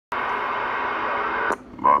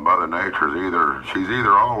Mother Nature's she's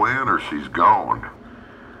either all in or she's gone.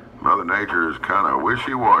 Mother Nature is kind of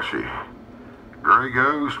wishy-washy. Gray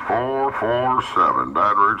Ghost 447,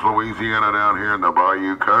 Baton Rouge, Louisiana, down here in the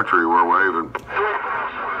Bayou Country. We're waving.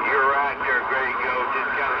 You're right there, Gray Ghost. It's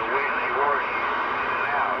kind of wishy-washy.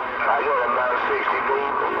 I got about 60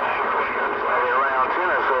 people around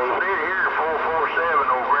Tennessee. They're here at 447,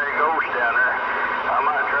 old Gray Ghost down there. I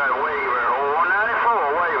might try to wave her.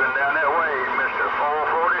 194 waving down that way, Mr.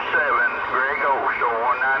 447, Gray Ghost,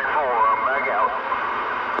 194. I'm back out.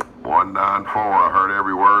 194, I heard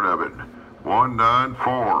every word of it.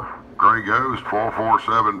 194, Gray Ghost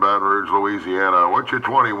 447, Baton Rouge, Louisiana. What's your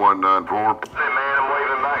 2194? Hey man, I'm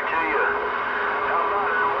waving back to you. How about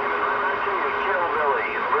it? I'm waving back to you, Killbilly,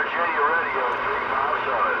 Virginia Radio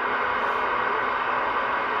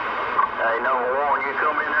 357. Hey, number one, you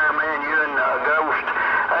come in there, man, you and Ghost.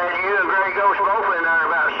 Hey, you and Gray Ghost both in there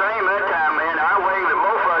about the same that time, man. I waved at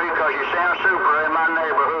both of you because you sound super in my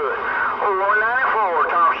neighborhood. 194,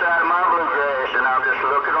 top side of my BlueGrass, and I'm just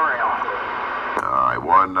looking around. All right,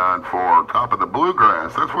 194, top of the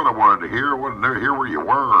BlueGrass. That's what I wanted to hear. I wanted to hear where you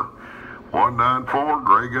were. 194,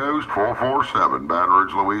 Gray Ghost 447, Baton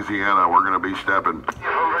Rouge, Louisiana. We're going to be stepping.